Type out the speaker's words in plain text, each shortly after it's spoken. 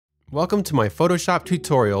Welcome to my Photoshop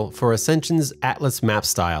tutorial for Ascension's Atlas map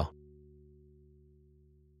style.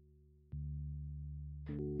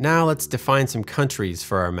 Now let's define some countries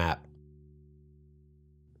for our map.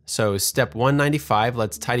 So step 195,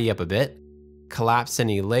 let's tidy up a bit, collapse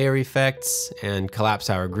any layer effects and collapse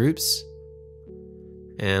our groups.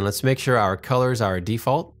 And let's make sure our colors are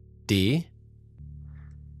default, D,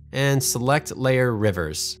 and select layer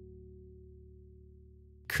rivers.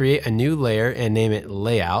 Create a new layer and name it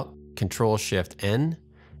layout. Control-Shift-N,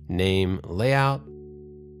 name layout,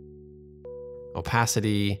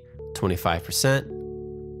 opacity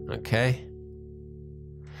 25%, okay.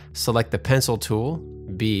 Select the pencil tool,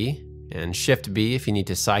 B, and Shift B if you need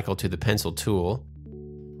to cycle to the pencil tool.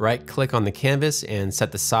 Right click on the canvas and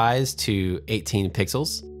set the size to 18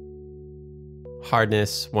 pixels.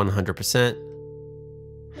 Hardness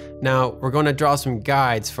 100%. Now we're going to draw some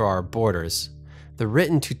guides for our borders. The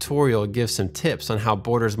written tutorial gives some tips on how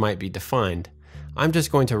borders might be defined. I'm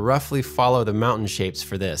just going to roughly follow the mountain shapes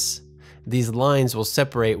for this. These lines will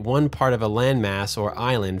separate one part of a landmass or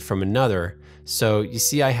island from another, so you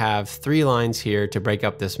see I have 3 lines here to break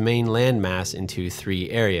up this main landmass into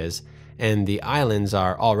 3 areas, and the islands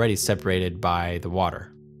are already separated by the water.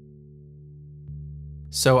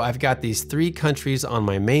 So I've got these 3 countries on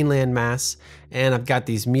my main landmass, and I've got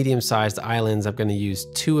these medium-sized islands. I'm going to use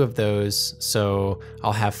 2 of those, so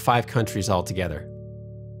I'll have 5 countries altogether.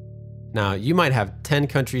 Now, you might have 10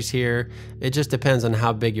 countries here. It just depends on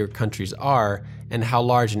how big your countries are and how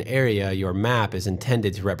large an area your map is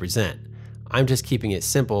intended to represent. I'm just keeping it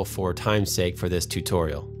simple for time's sake for this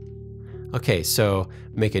tutorial. Okay, so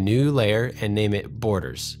make a new layer and name it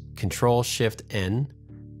Borders. Control-Shift-N,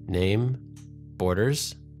 name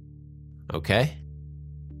Borders. Okay.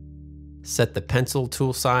 Set the pencil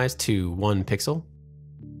tool size to 1 pixel.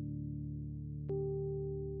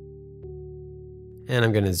 And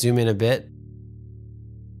I'm going to zoom in a bit.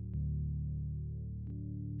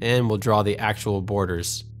 And we'll draw the actual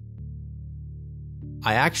borders.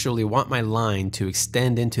 I actually want my line to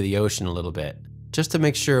extend into the ocean a little bit, just to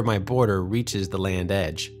make sure my border reaches the land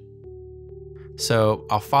edge. So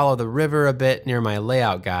I'll follow the river a bit near my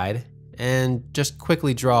layout guide and just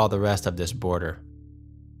quickly draw the rest of this border.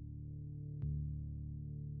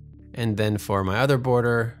 And then for my other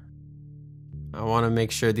border, I want to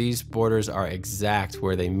make sure these borders are exact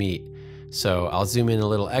where they meet. So I'll zoom in a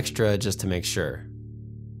little extra just to make sure.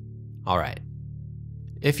 All right.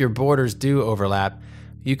 If your borders do overlap,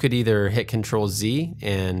 you could either hit Ctrl-Z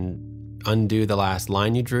and undo the last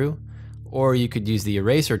line you drew, or you could use the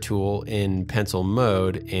eraser tool in pencil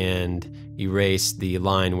mode and erase the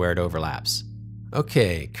line where it overlaps.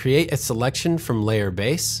 Okay, create a selection from layer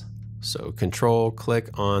base. So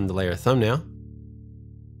Control-click on the layer thumbnail.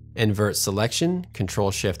 Invert selection,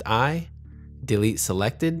 Control-Shift-I, delete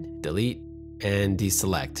selected, delete, and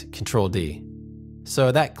deselect, Control-D.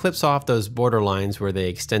 So that clips off those border lines where they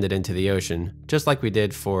extended into the ocean, just like we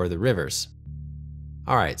did for the rivers.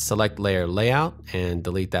 Alright, select layer layout and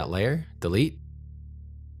delete that layer, delete.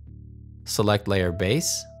 Select layer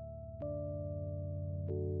base.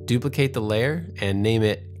 Duplicate the layer and name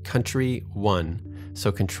it Country 1.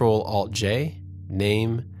 So Control-Alt-J,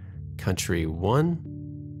 name Country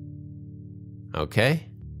 1. Okay.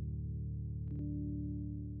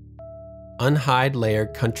 Unhide layer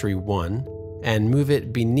Country 1 and move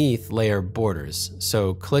it beneath layer borders.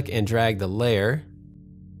 So click and drag the layer.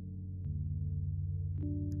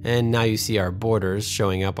 And now you see our borders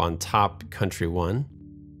showing up on top Country 1.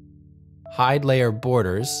 Hide layer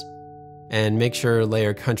borders and make sure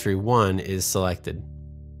layer Country 1 is selected.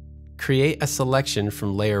 Create a selection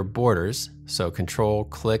from layer borders. So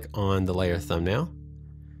Control-click on the layer thumbnail.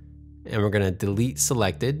 And we're going to delete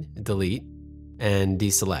selected, delete, and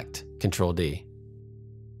deselect, Control-D.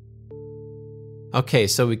 Okay,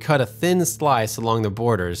 so we cut a thin slice along the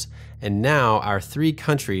borders, and now our 3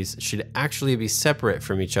 countries should actually be separate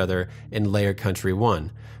from each other in layer Country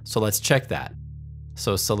 1. So let's check that.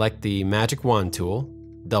 So select the Magic Wand tool,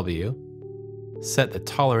 W, set the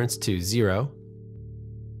tolerance to 0,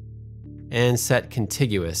 and set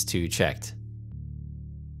contiguous to checked.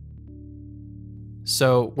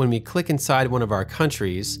 So when we click inside one of our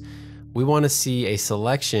countries, we want to see a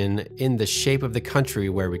selection in the shape of the country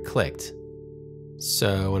where we clicked.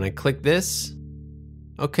 So when I click this,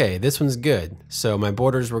 okay, this one's good. So my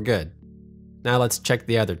borders were good. Now let's check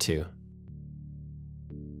the other 2.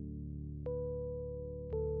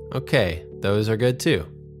 Okay, those are good too.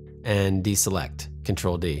 And deselect,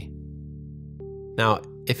 Control-D. Now,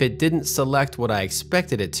 if it didn't select what I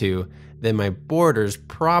expected it to, then my borders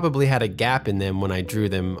probably had a gap in them when I drew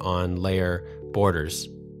them on layer borders.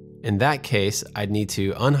 In that case, I'd need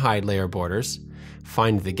to unhide layer borders,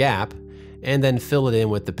 find the gap, and then fill it in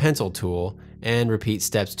with the pencil tool and repeat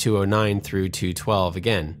steps 209 through 212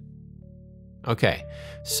 again. Okay,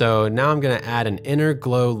 so now I'm going to add an inner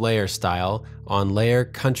glow layer style on layer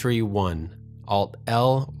country 1, Alt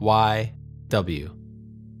L, Y, W.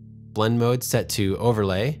 Blend mode set to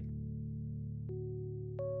overlay.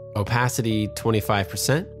 Opacity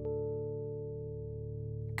 25%.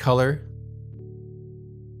 Color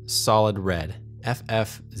solid red,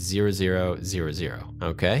 FF0000.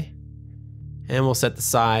 Okay. And we'll set the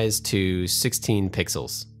size to 16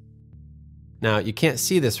 pixels. Now, you can't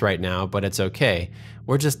see this right now, but it's okay.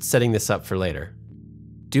 We're just setting this up for later.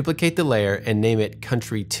 Duplicate the layer and name it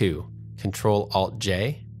Country 2. Control Alt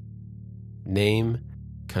J. Name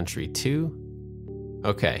Country 2.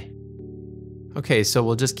 Okay. Okay, so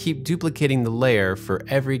we'll just keep duplicating the layer for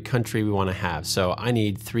every country we want to have. So I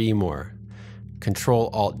need 3 more. Control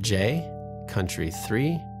Alt J, Country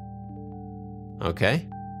 3. Okay.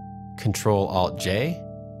 Control Alt J,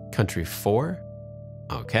 Country 4.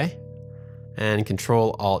 Okay. And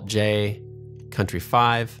Control Alt J, Country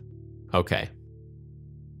 5. Okay.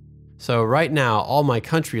 So right now, all my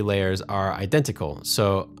country layers are identical,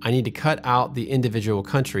 so I need to cut out the individual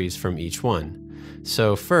countries from each one.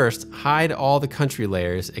 So first, hide all the country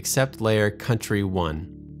layers except layer Country 1.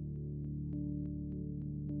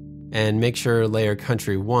 And make sure layer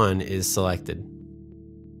Country 1 is selected.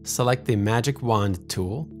 Select the Magic Wand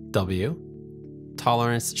tool, W.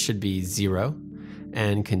 Tolerance should be 0,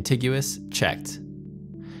 and Contiguous checked.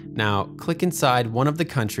 Now, click inside one of the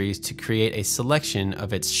countries to create a selection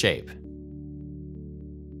of its shape.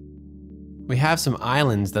 We have some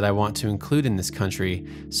islands that I want to include in this country,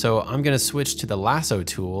 so I'm going to switch to the Lasso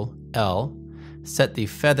tool, L, set the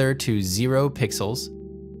feather to 0 pixels,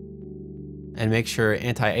 and make sure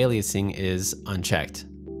anti-aliasing is unchecked.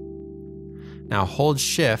 Now hold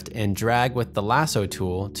Shift and drag with the Lasso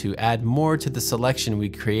tool to add more to the selection we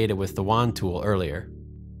created with the Wand tool earlier.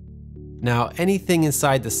 Now anything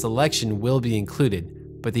inside the selection will be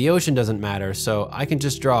included, but the ocean doesn't matter, so I can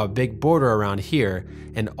just draw a big border around here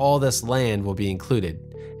and all this land will be included.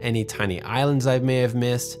 Any tiny islands I may have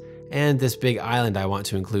missed, and this big island I want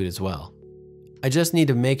to include as well. I just need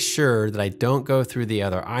to make sure that I don't go through the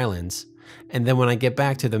other islands, and then when I get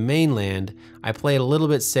back to the mainland, I play it a little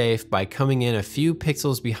bit safe by coming in a few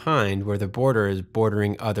pixels behind where the border is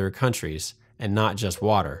bordering other countries, and not just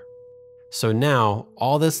water. So now,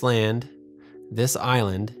 all this land, this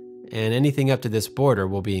island, and anything up to this border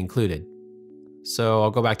will be included. So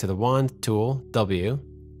I'll go back to the Wand tool, W,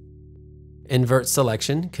 invert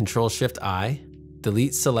selection, Control Shift I,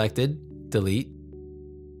 delete selected, delete,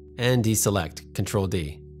 and deselect, Control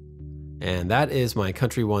D. And that is my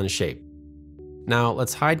Country 1 shape. Now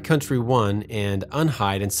let's hide Country 1 and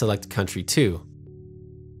unhide and select Country 2.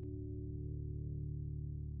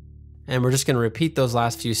 And we're just going to repeat those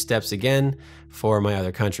last few steps again for my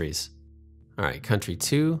other countries. All right, Country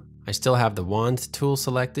 2, I still have the Wand tool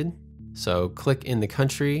selected. So click in the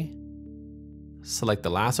country, select the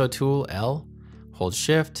Lasso tool, L, hold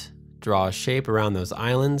Shift, draw a shape around those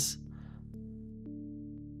islands.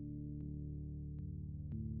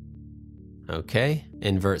 Okay,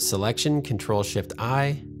 invert selection, Control Shift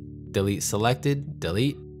I, delete selected,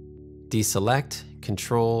 delete, deselect,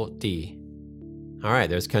 Control D. All right,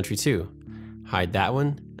 there's Country 2. Hide that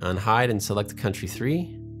one, unhide and select Country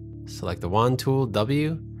 3. Select the Wand tool,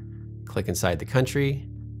 W, click inside the country,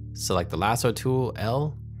 select the Lasso tool,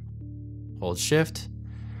 L, hold Shift.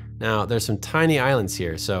 Now there's some tiny islands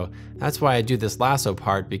here, so that's why I do this lasso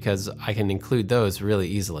part, because I can include those really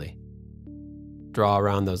easily. Draw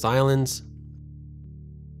around those islands.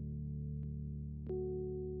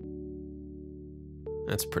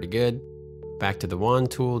 That's pretty good. Back to the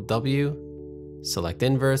Wand tool, W, select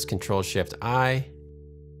inverse, Control Shift I,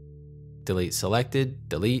 delete selected,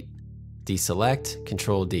 delete, deselect,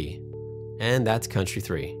 Control D. And that's Country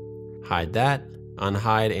 3. Hide that,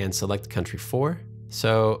 unhide and select Country 4.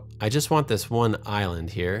 So I just want this one island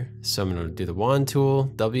here. So I'm going to do the Wand tool,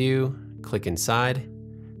 W, click inside.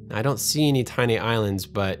 I don't see any tiny islands,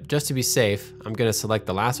 but just to be safe, I'm going to select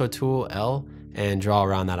the Lasso tool, L, and draw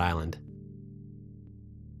around that island.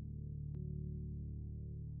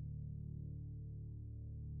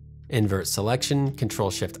 Invert selection,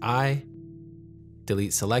 Control Shift I,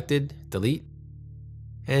 delete selected, delete,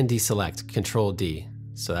 and deselect, Control D.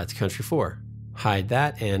 So that's Country 4. Hide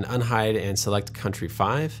that and unhide and select Country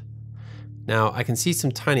 5. Now I can see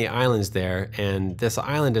some tiny islands there, and this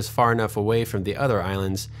island is far enough away from the other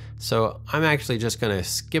islands, so I'm actually just going to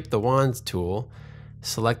skip the Wand tool,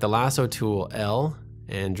 select the Lasso tool, L,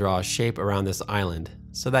 and draw a shape around this island.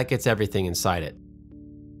 so that gets everything inside it.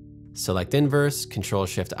 Select inverse,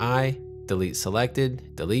 Control-Shift-I, delete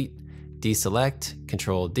selected, delete, deselect,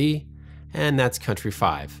 Control-D, and that's country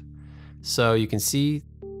 5. So you can see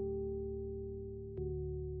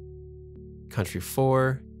country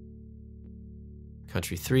 4,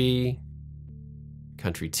 country 3,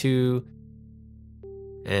 country 2,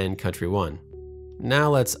 and country 1.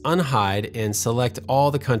 Now let's unhide and select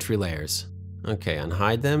all the country layers. Okay,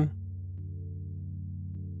 unhide them.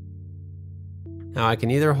 Now I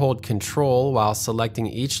can either hold Control while selecting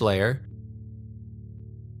each layer,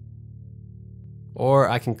 or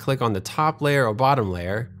I can click on the top layer or bottom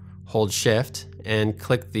layer, hold Shift, and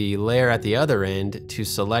click the layer at the other end to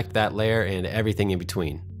select that layer and everything in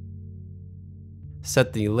between.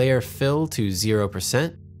 Set the layer fill to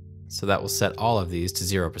 0%, so that will set all of these to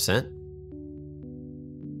 0%.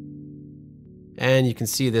 And you can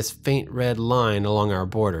see this faint red line along our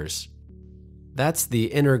borders. That's the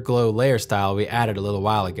inner glow layer style we added a little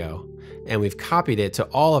while ago, and we've copied it to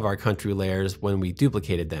all of our country layers when we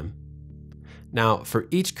duplicated them. Now, for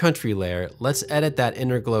each country layer, let's edit that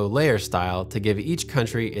inner glow layer style to give each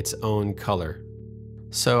country its own color.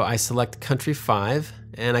 So I select country 5,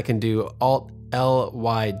 and I can do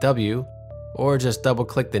Alt-L-Y-W, or just double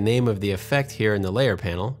click the name of the effect here in the layer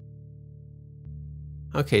panel.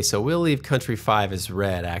 Okay, so we'll leave country 5 as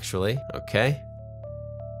red actually, okay.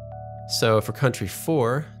 So for country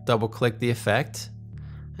 4, double click the effect,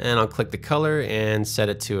 and I'll click the color and set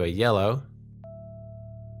it to a yellow.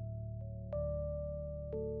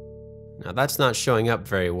 Now that's not showing up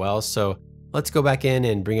very well, so let's go back in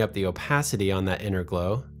and bring up the opacity on that inner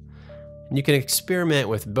glow. And you can experiment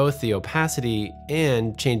with both the opacity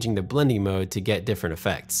and changing the blending mode to get different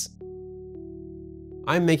effects.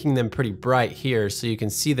 I'm making them pretty bright here so you can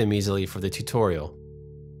see them easily for the tutorial.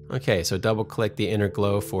 Okay, so double click the inner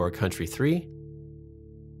glow for country 3.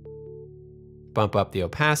 Bump up the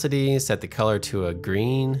opacity, set the color to a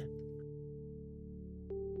green.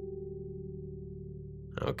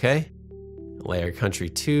 Okay. Layer country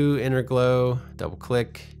 2 inner glow, double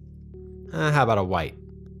click. How about a white?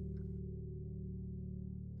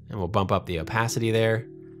 And we'll bump up the opacity there.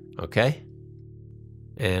 Okay.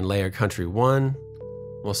 And layer country 1,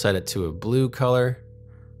 we'll set it to a blue color.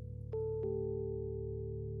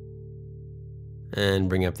 And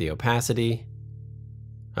bring up the opacity.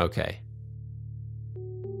 Okay.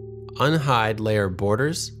 Unhide layer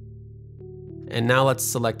borders. And now let's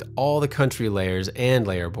select all the country layers and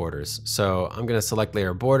layer borders. So I'm going to select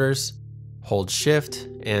layer borders, hold Shift,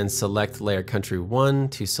 and select layer country 1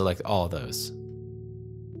 to select all of those.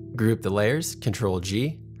 Group the layers, Control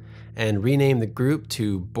G, and rename the group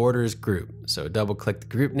to Borders Group. So double click the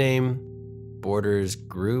group name, Borders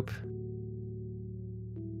Group,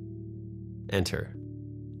 enter.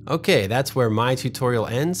 Okay, that's where my tutorial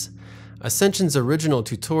ends. Ascension's original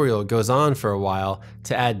tutorial goes on for a while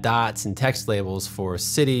to add dots and text labels for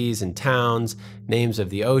cities and towns, names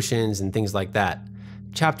of the oceans, and things like that.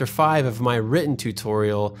 Chapter 5 of my written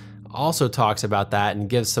tutorial also talks about that and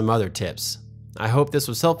gives some other tips. I hope this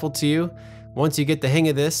was helpful to you. Once you get the hang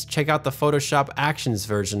of this, check out the Photoshop Actions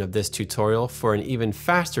version of this tutorial for an even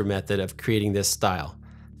faster method of creating this style.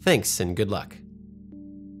 Thanks and good luck.